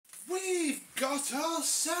got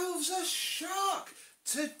ourselves a shark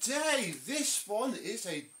today. This one is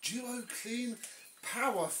a DuoClean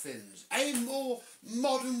Powerfins, a more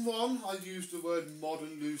modern one. I use the word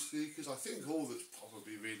modern loosely because I think all that's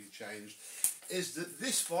probably really changed is that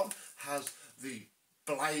this one has the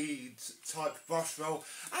blades type brush roll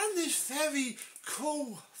and this very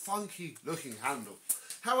cool, funky looking handle.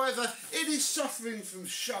 However, it is suffering from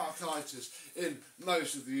Shark-itis in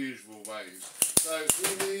most of the usual ways. So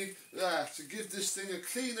we need to give this thing a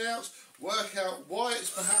clean out, work out why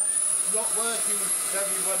it's perhaps not working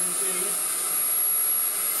very well indeed.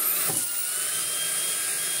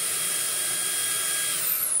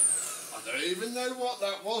 I don't even know what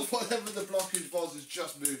that was. Whatever the blockage was has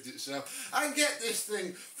just moved itself. And get this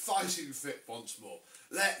thing fighting fit once more.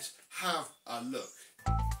 Let's have a look.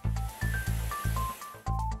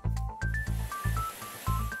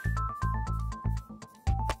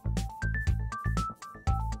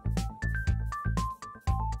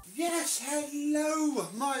 Yes, hello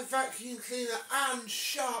my vacuum cleaner and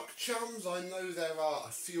shark chums. I know there are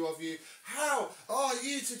a few of you. How are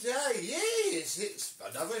you today? Yes, it's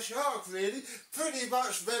another shark really. Pretty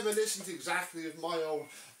much reminiscent exactly of my old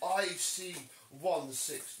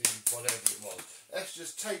ICZ300 whatever it was. Let's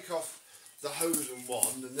just take off the hose and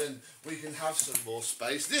wand and then we can have some more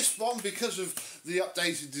space. This one, because of the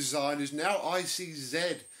updated design, is now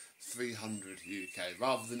ICZ300 UK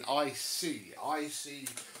rather than IC. IC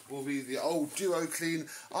will be the old DuoClean.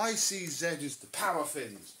 ICZ is the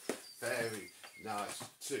Powerfins. Very nice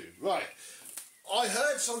too. Right, I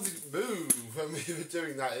heard something move when we were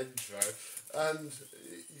doing that intro, and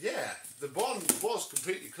yeah, the bond was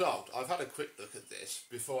completely clogged. I've had a quick look at this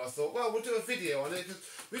before I thought, well, we'll do a video on it because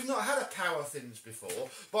we've not had a Powerfins before,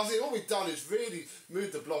 but I think all we've done is really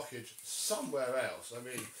move the blockage somewhere else. I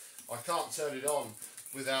mean, I can't turn it on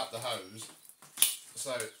without the hose,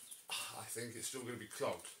 so I think it's still going to be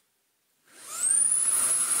clogged.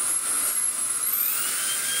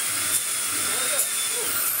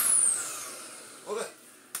 Oh, look.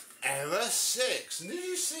 Error 6. And did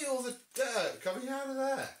you see all the dirt coming out of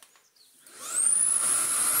there?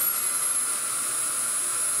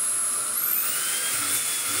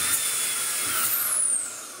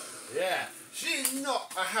 Yeah, she's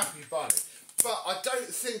not a happy bunny. But I don't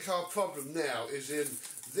think our problem now is in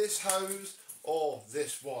this hose or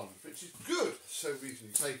this one, which is good, so we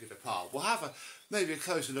can take it apart. We'll have maybe a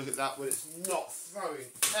closer look at that when it's not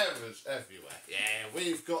throwing errors everywhere. Yeah,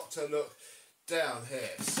 we've got to look down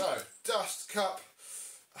here. So, dust cup,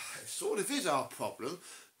 it sort of is our problem,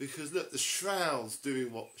 because look, the shroud's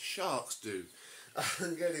doing what sharks do,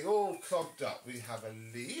 and getting all clogged up. We have a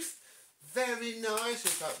leaf, very nice.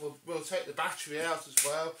 In fact, we'll take the battery out as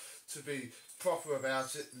well to be proper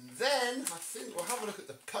about it. And then I think we'll have a look at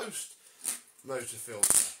the post motor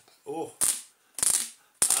filter.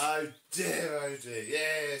 Oh dear,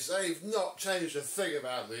 yes, they've not changed a thing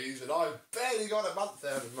about these, and I've barely got a month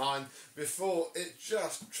out of mine before it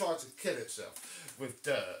just tried to kill itself with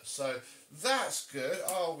dirt. So that's good.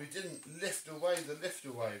 Oh, we didn't lift away the lift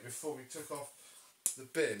away before we took off the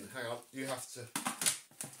bin. Hang on, you have to,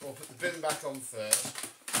 we'll put the bin back on first,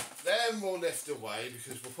 then we'll lift away,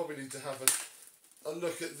 because we'll probably need to have a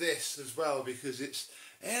look at this as well, because it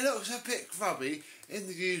looks a bit grubby in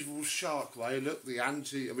the usual shark way. Look, I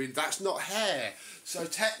mean, that's not hair, so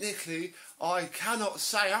technically I cannot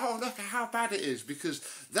say, oh, look at how bad it is, because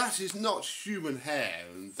that is not human hair,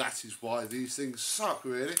 and that is why these things suck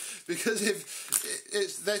really, because if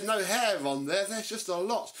there's no hair on there, there's just a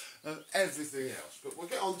lot of everything else. But we'll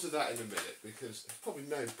get on to that in a minute, because there's probably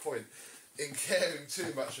no point in caring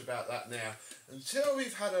too much about that now until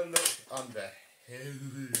we've had a look under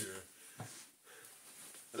here.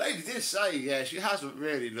 The lady did say, yeah, she hasn't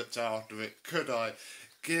really looked after it. Could I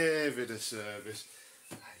give it a service?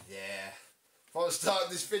 Yeah. If I was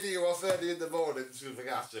starting this video off early in the morning, so we're going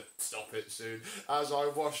to have to stop it soon as I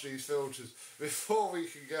wash these filters before we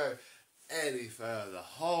can go any further.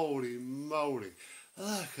 Holy moly.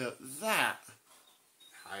 Look at that.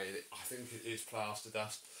 I think it is plaster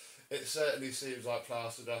dust. It certainly seems like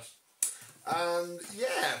plaster dust. And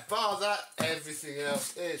yeah, bar that, everything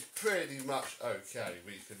else is pretty much okay.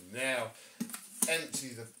 We can now empty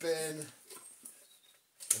the bin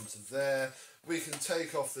into there. We can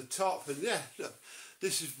take off the top, and yeah, look,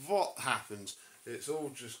 this is what happens. It's all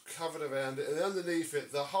just covered around it, and underneath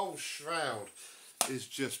it, the whole shroud is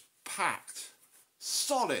just packed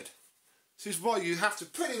solid. This is why you have to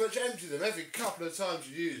pretty much empty them every couple of times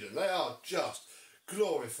you use them. They are just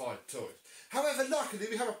glorified toys. However, luckily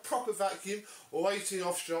we have a proper vacuum or 18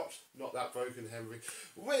 off shops, not that broken Henry,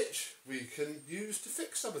 which we can use to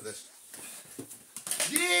fix some of this.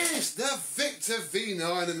 Yeah, is the Victor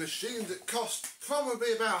V9, a machine that costs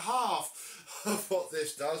probably about half of what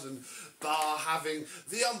this does, and bar having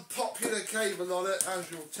the unpopular cable on it,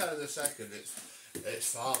 as you'll tell in a second,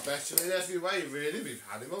 it's far better in every way really. We've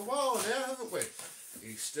had him a while now, haven't we?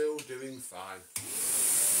 He's still doing fine.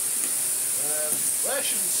 Where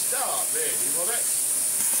should we start really? Well, let's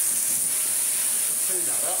clean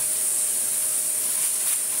that up.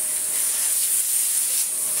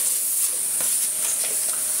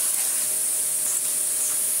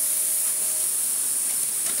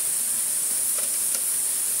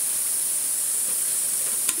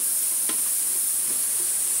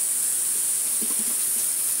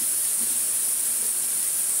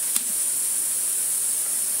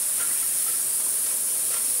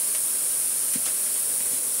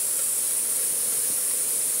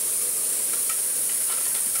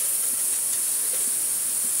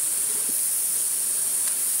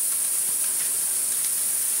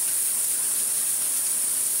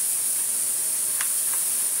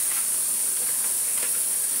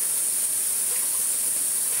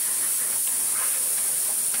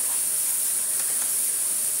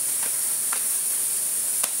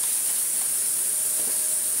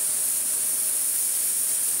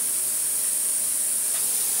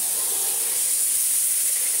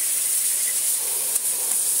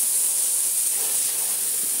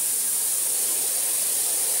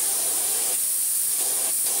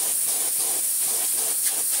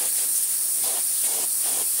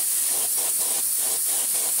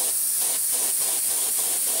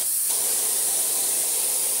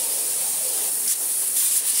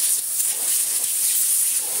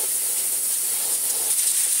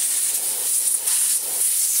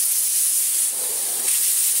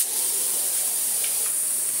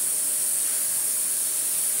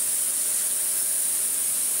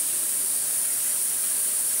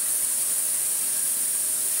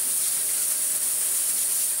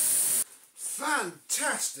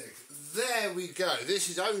 Fantastic, there we go. This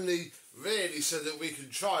is only really so that we can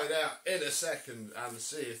try it out in a second and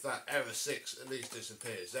see if that error 6 at least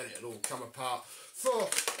disappears. Then it'll all come apart for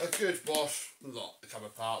a good wash. Not come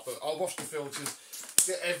apart, but I'll wash the filters,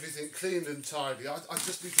 get everything cleaned and tidy. I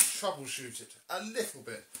just need to troubleshoot it a little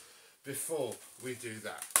bit before we do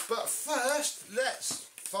that. But first, let's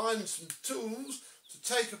find some tools to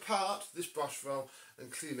take apart this brush roll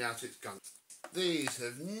and clean out its gunk. These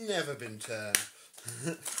have never been turned,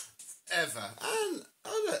 ever. And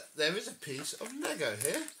oh look, there is a piece of Lego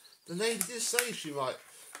here. The lady did say she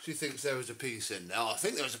thinks there was a piece in there. I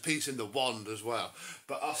think there was a piece in the wand as well.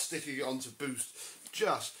 But us sticking it onto Boost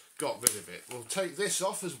just got rid of it. We'll take this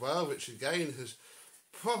off as well, which again has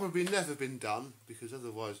probably never been done, because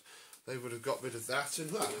otherwise they would have got rid of that.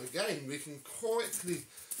 And well, again, we can quickly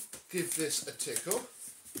give this a tickle.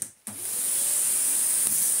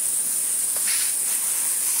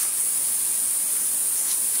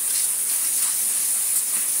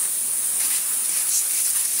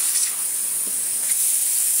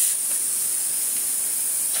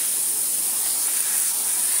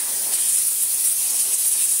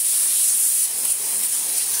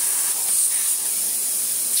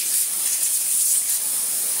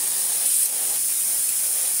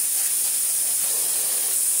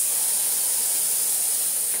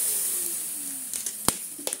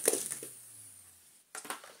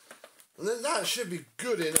 And then that should be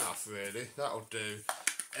good enough, really. That'll do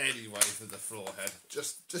anyway for the floor head.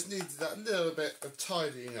 Just needed that little bit of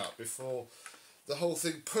tidying up before the whole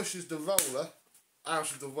thing pushes the roller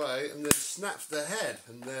out of the way and then snaps the head,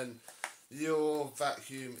 and then your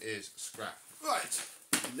vacuum is scrap. Right,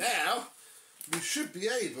 now we should be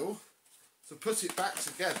able to put it back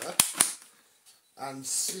together and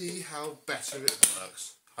see how better it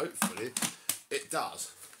works. Hopefully it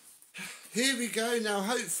does. Here we go. Now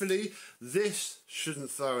hopefully this shouldn't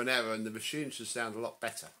throw an error and the machine should sound a lot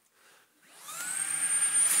better.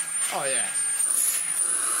 Oh yeah.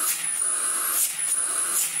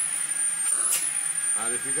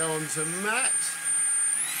 And if you go on to max,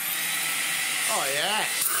 oh yeah,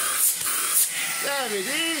 there it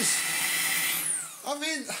is. I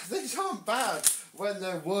mean, these aren't bad when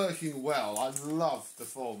they're working well. I love the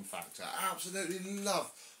form factor, absolutely love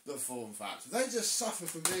the form factor. They just suffer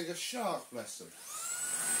from being a shark, bless them.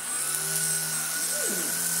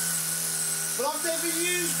 But I've never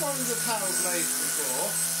used one of the paddle blades before.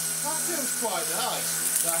 That feels quite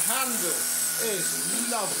nice. The handle is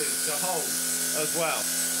lovely to hold as well,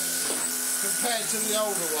 compared to the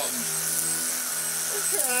older ones.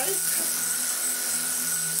 Okay.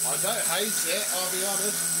 I don't hate it, I'll be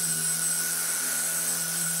honest.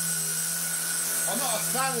 I'm not a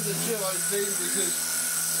fan of the DuoClean because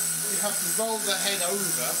you have to roll the head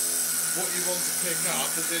over what you want to pick up,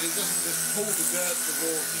 and then it doesn't just pull the dirt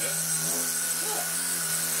towards you.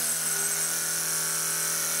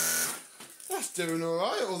 That's doing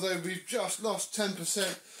alright, although we've just lost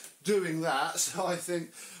 10% doing that, so I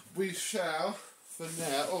think we shall, for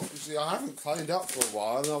now, obviously I haven't cleaned up for a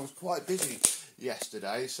while and I was quite busy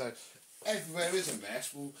yesterday, so everywhere is a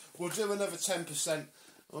mess. We'll do another 10%.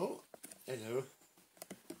 Oh, hello.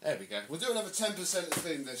 There we go. We'll do another 10% to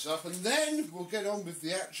clean this up, and then we'll get on with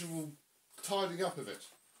the actual tidying up of it.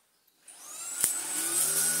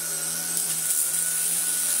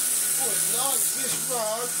 Oh, it likes this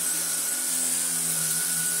rug.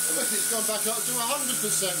 Look, it's gone back up to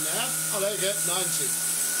 100% now. Oh, there you go, 90.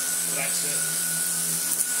 That's it.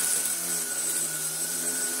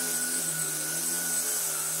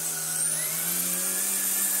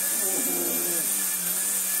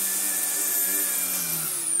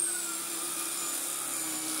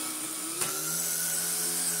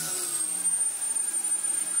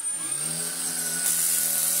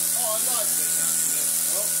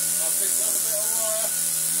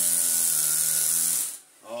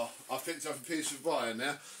 I picked up a piece of wire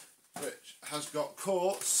now, which has got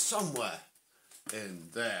caught somewhere in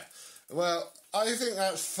there. Well, I think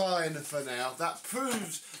that's fine for now. That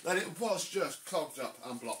proves that it was just clogged up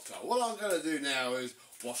and blocked up. What I'm going to do now is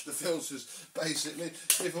wash the filters, basically.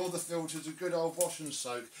 Give all the filters a good old wash and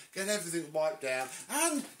soak, get everything wiped down,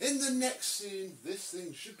 and in the next scene, this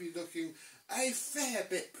thing should be looking a fair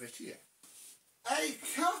bit prettier. A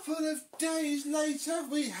couple of days later,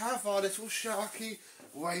 we have our little Sharky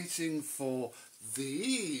waiting for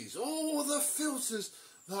these. All the filters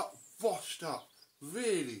that washed up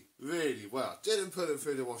really, really well. Didn't put them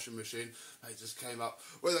through the washing machine. They just came up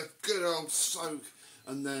with a good old soak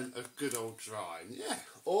and then a good old dry. And yeah,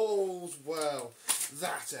 all's well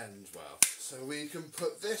that ends well. So we can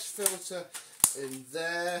put this filter in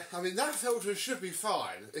there. I mean, that filter should be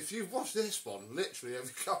fine. If you wash this one literally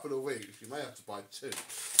every couple of weeks, you may have to buy two.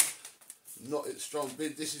 Not its strong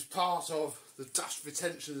bid. This is part of the dust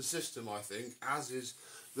retention system, I think, as is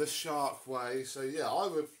the Shark way. So yeah, I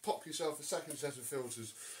would pop yourself a second set of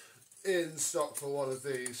filters in stock for one of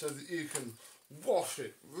these so that you can wash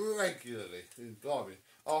it regularly. Blimey,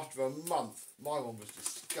 after a month, my one was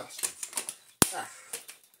disgusting.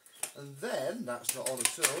 And then, that's not on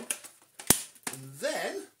at all, and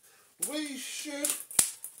then we should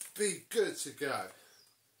be good to go.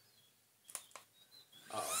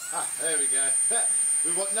 There we go.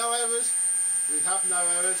 We want no errors. We have no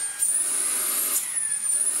errors.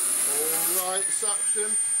 Alright,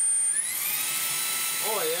 suction.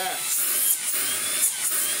 Oh yeah.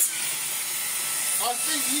 I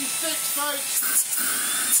think he's fixed, folks.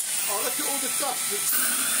 Oh, look at all the dust that's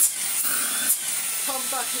come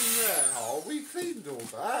back in there. Oh, we cleaned all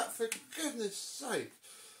that, for goodness sake.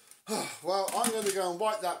 Well, I'm going to go and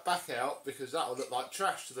wipe that back out because that will look like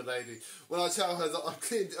trash to the lady when I tell her that I've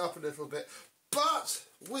cleaned it up a little bit. But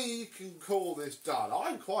we can call this done.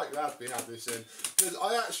 I'm quite glad we have this in because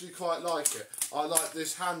I actually quite like it. I like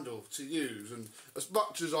this handle to use, and as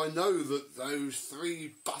much as I know that those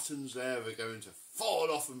 3 buttons there are going to fall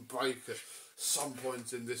off and break at some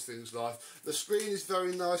point in this thing's life, the screen is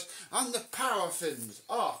very nice and the Powerfins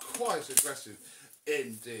are quite aggressive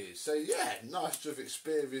indeed. So yeah, nice to have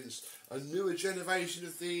experienced a newer generation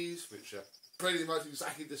of these, which are pretty much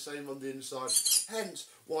exactly the same on the inside, hence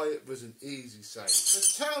why it was an easy save. So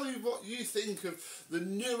tell me what you think of the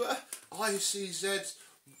newer ICZ,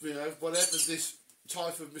 you know, whatever this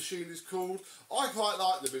type of machine is called. I quite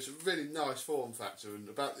like them. It's a really nice form factor and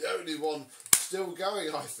about the only one still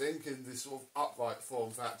going, I think, in this sort of upright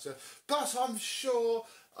form factor. But I'm sure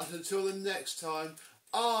that until the next time,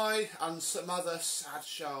 I and some other sad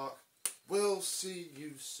shark will see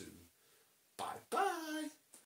you soon. Bye bye.